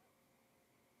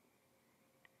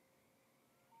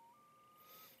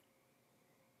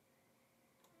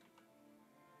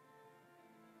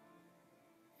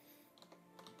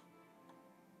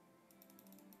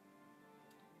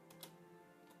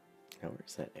 Now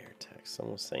where's that air text?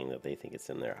 Someone's saying that they think it's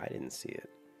in there. I didn't see it.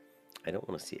 I don't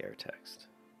want to see air text.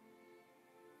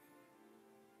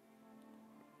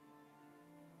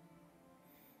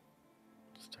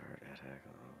 Start attack.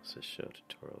 Oh, it says show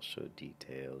tutorial, show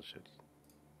details.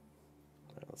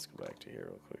 Alright, let's go back to here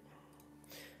real quick.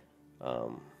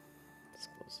 Let's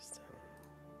close this down.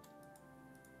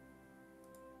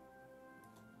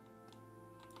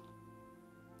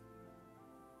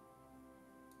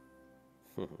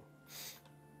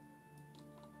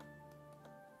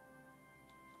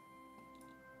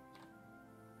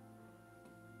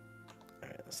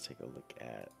 Alright, let's take a look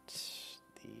at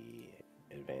the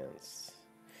advanced.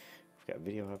 We've got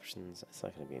video options. It's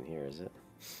not going to be in here, is it?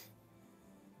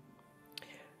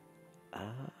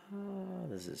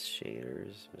 This is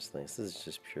shaders, miscellaneous. This is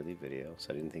just purely video,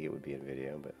 so I didn't think it would be in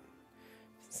video, but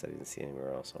since I didn't see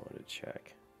anywhere else, I wanted to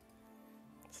check.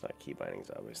 It's not key bindings,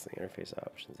 obviously. Interface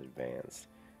options, advanced.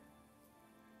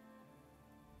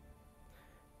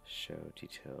 Show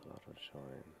detailed auto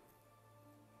join.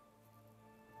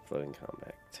 Floating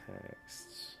combat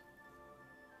text.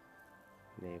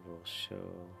 Enable show.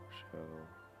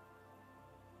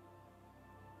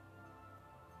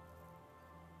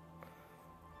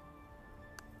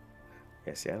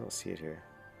 Yeah, see, I don't see it here.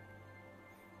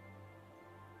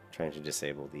 I'm trying to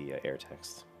disable the air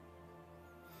text.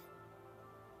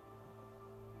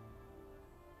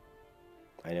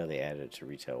 I know they added it to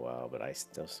retail WoW, but I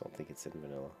still don't think it's in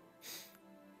vanilla.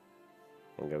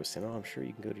 And go saying, oh, I'm sure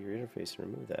you can go to your interface and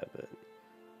remove that, but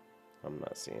I'm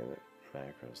not seeing it.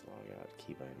 Macros, logout,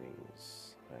 key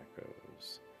bindings,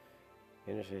 macros,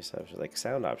 interface options, like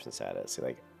sound options had it. So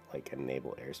like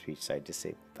enable air speech, so I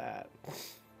disabled that.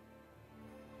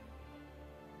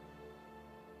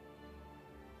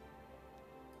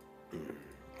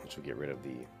 Which will get rid of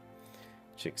the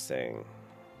chick saying,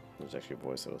 there's actually a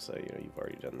voice that will say, you know, you've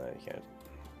already done that. You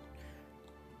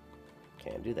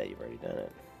can't do that. You've already done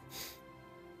it.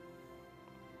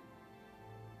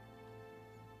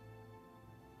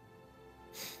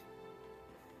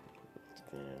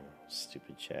 Yeah,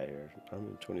 stupid chat here. I'm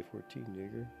in 2014,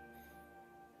 nigger.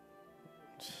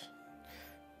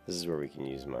 This is where we can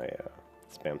use my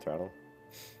SpamThrottle.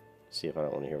 See if I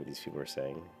don't want to hear what these people are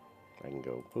saying. I can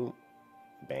go boop,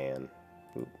 ban,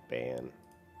 boop, ban,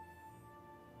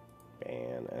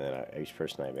 ban, and then each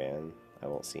person I ban, I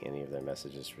won't see any of their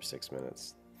messages for 6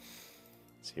 minutes.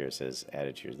 So here it says,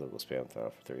 added to your local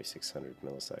SpamThrottle for 3600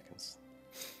 milliseconds.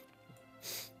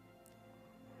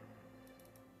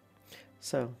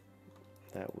 So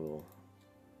that will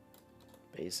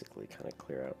basically kind of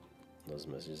clear out those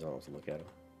messages. I don't have to look at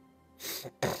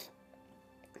them.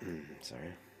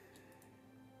 Sorry.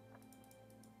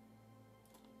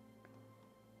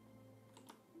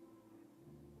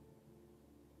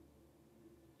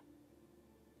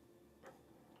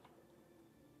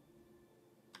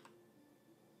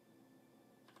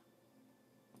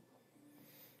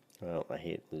 Well, I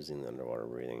hate losing the underwater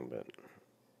breathing, but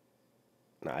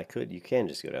no, you can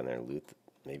just go down there and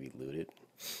maybe loot it,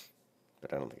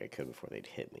 but I don't think I could before they'd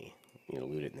hit me. You know,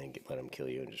 loot it and then let them kill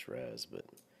you and just res, but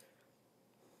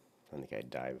I think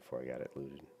I'd die before I got it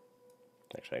looted.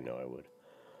 Actually, I know I would.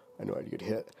 I know I'd get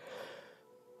hit.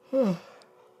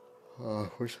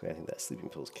 Fortunately, I think that sleeping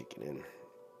pill's kicking in.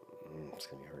 It's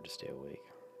going to be hard to stay awake.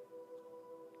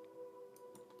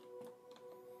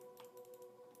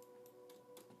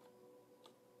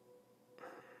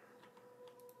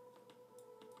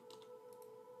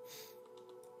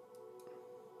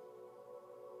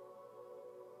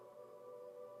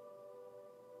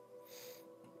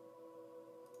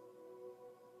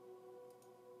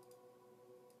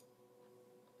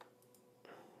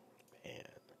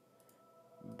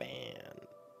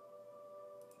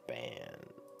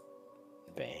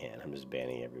 Ban. I'm just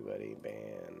banning everybody.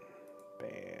 Ban.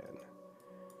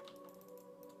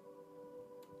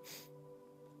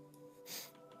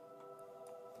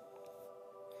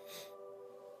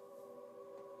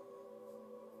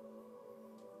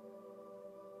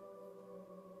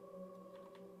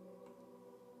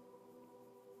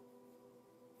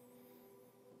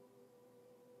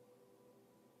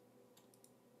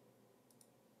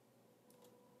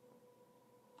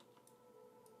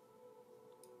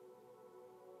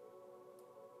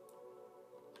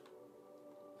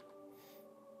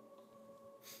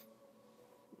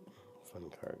 Fun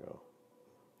cargo.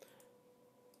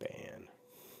 Ban.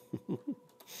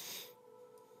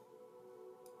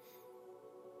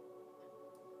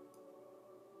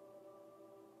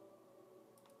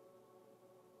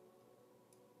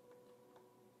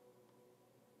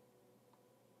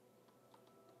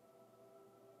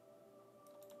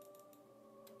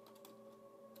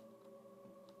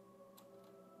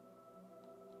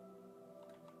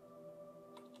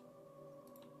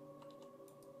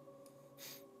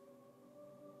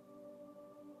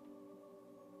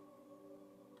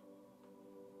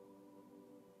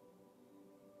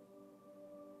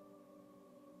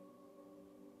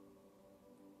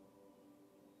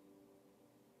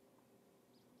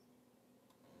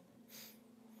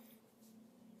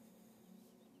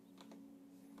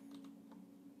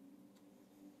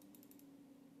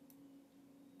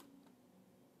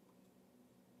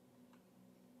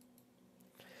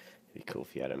 It'd be cool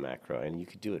if you had a macro, and you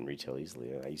could do it in retail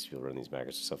easily. I used to be able to run these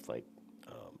macros, stuff like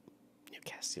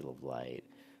cast Seal of Light,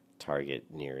 target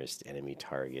nearest enemy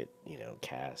target,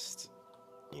 cast,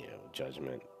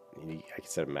 judgment. I could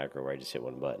set a macro where I just hit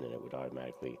one button and it would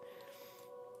automatically.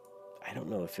 I don't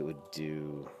know if it would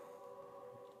do.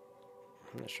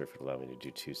 I'm not sure if it would allow me to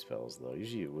do 2 spells though.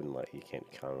 Usually it wouldn't let you can't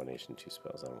combination 2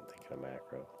 spells. I don't think in a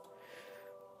macro.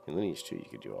 In Lineage 2 you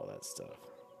could do all that stuff.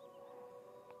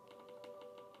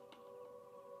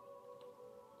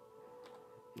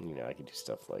 I could do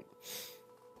stuff like,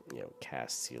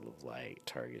 cast Seal of Light,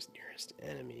 target nearest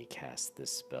enemy, cast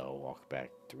this spell, walk back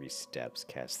 3 steps,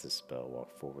 cast this spell,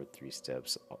 walk forward 3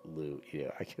 steps, loot.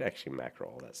 I could actually macro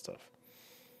all that stuff.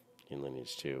 in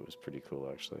Lineage 2. It was pretty cool,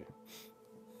 actually.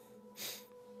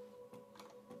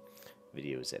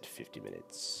 Video is at 50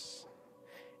 minutes.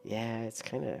 Yeah, it's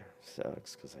kind of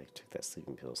sucks because I took that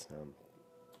sleeping pill, so now I'm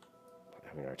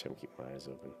having a hard time keeping my eyes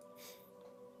open.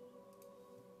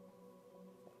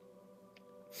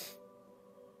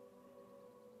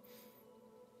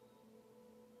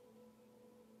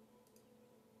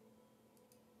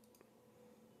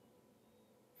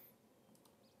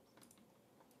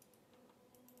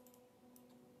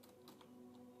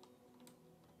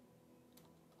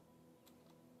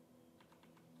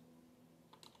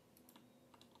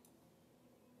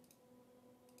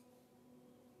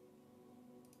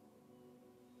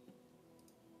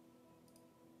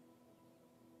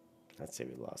 I'd say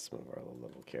we lost some of our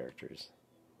low-level characters.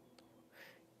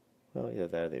 Well, either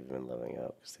that or they've been leveling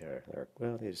up, because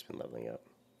well, they've just been leveling up.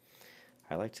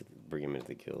 I like to bring them into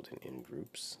the guild in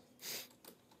groups.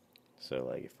 So,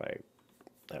 like,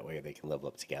 that way they can level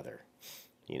up together.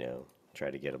 You know,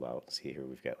 try to get about, see here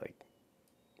we've got, like,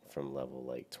 from level,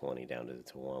 like, 20 down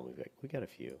to 1, we got a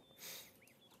few.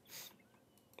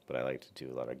 But I like to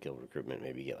do a lot of guild recruitment,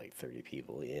 maybe get like 30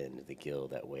 people in the guild.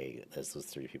 That way, as those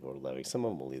 30 people are leveling, some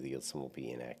of them will leave the guild, some will be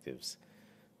inactives.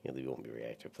 You know, they won't be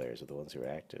reactive players, but the ones who are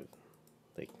active,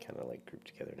 they can kind of like group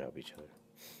together and help each other.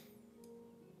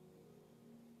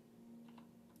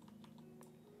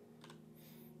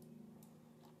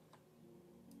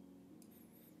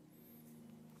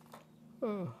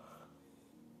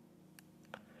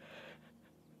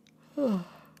 Oh.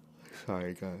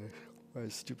 Sorry, guys. My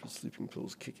stupid sleeping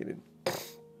pill's kicking in.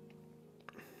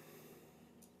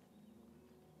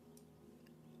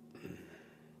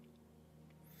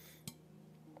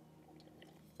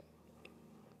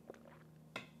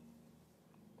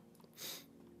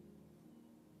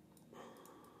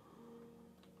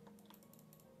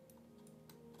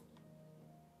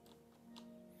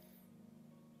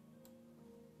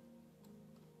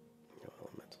 No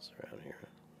elementals around here.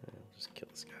 I'll just kill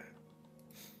this guy.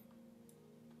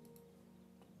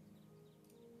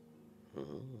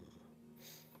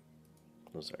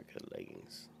 Those are good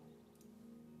leggings.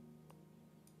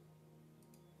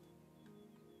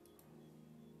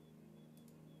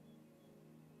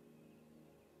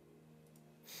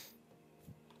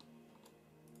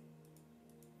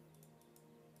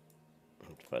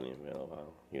 It's funny,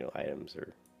 you know, items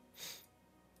are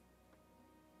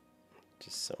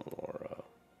just some more,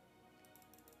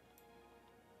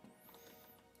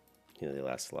 you know, they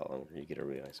last a lot longer. You get a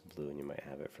really nice blue and you might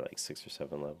have it for like 6 or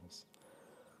 7 levels.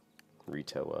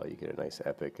 Retail well, you get a nice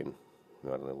epic and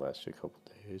not only last you a couple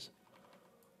days.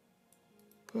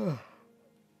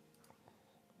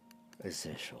 It's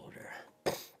a shoulder.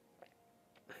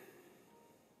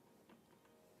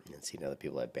 And see, now the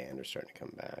people that banned are starting to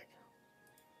come back.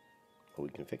 Well,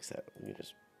 we can fix that. We can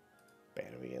just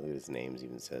ban him again. Look at his names,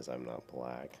 even says I'm not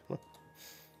black.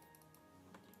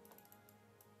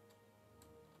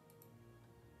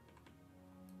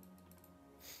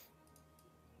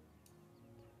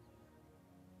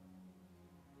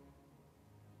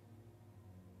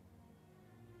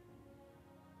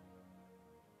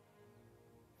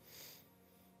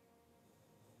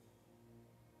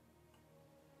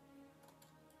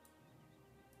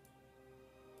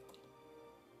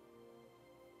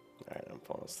 Alright, I'm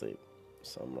falling asleep.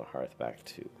 So I'm going to hearth back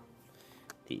to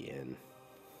the inn.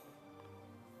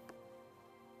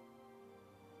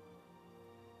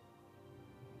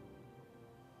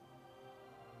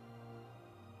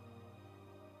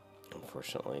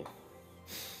 Unfortunately,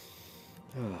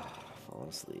 falling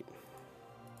asleep.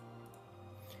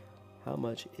 How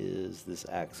much is this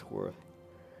axe worth?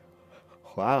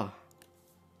 Wow.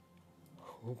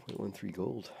 1.13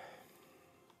 gold.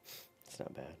 It's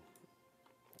not bad.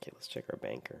 Okay, let's check our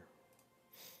banker.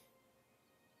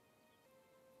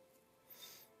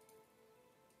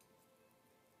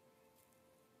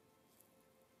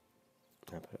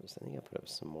 I think I put up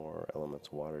some more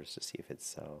elemental waters to see if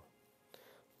it's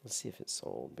let's see if it's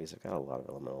sold, because I've got a lot of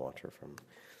elemental water from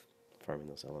farming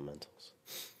those elementals.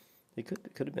 It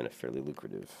could have been a fairly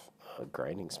lucrative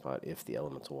grinding spot if the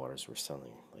elemental waters were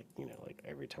selling. Like, you know, like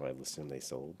every time I listed them, they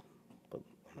sold. But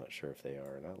I'm not sure if they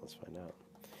are or not. Let's find out.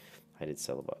 I did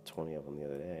sell about 20 of them the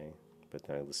other day, but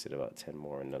then I listed about 10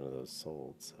 more and none of those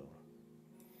sold, so.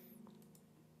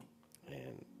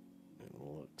 And it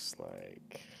looks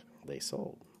like they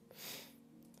sold.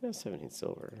 Yeah, 17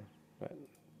 silver. But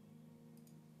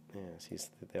yeah, see,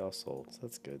 they all sold, so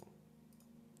that's good.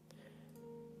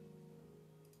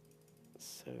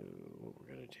 So what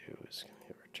we're gonna do is gonna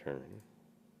hit return.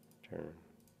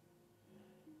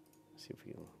 See if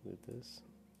we can loot this.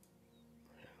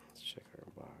 Yeah, let's check our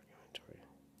box inventory.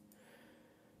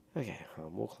 Okay,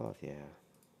 wool cloth, yeah.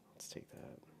 Let's take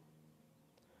that.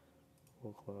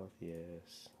 Wool cloth,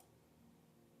 yes.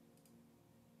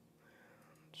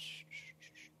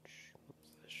 What's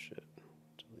this shit?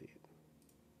 Delete.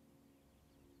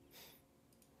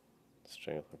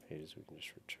 Strength pages we can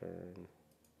just return.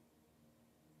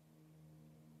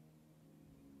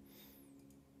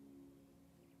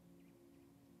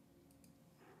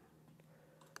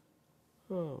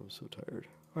 Oh, I'm so tired.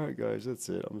 Alright guys, that's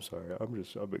it. I'm sorry. I'm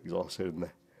exhausted in the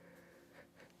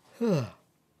the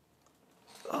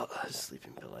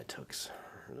sleeping pill I took's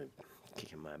really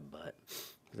kicking my butt.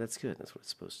 But that's good. That's what it's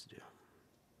supposed to do.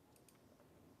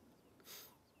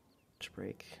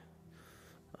 Break.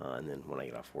 And then when I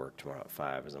get off work tomorrow at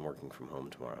 5, as I'm working from home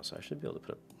tomorrow, so I should be able to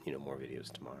put up, more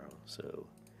videos tomorrow. So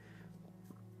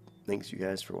thanks you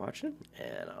guys for watching,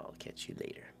 and I'll catch you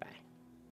later. Bye.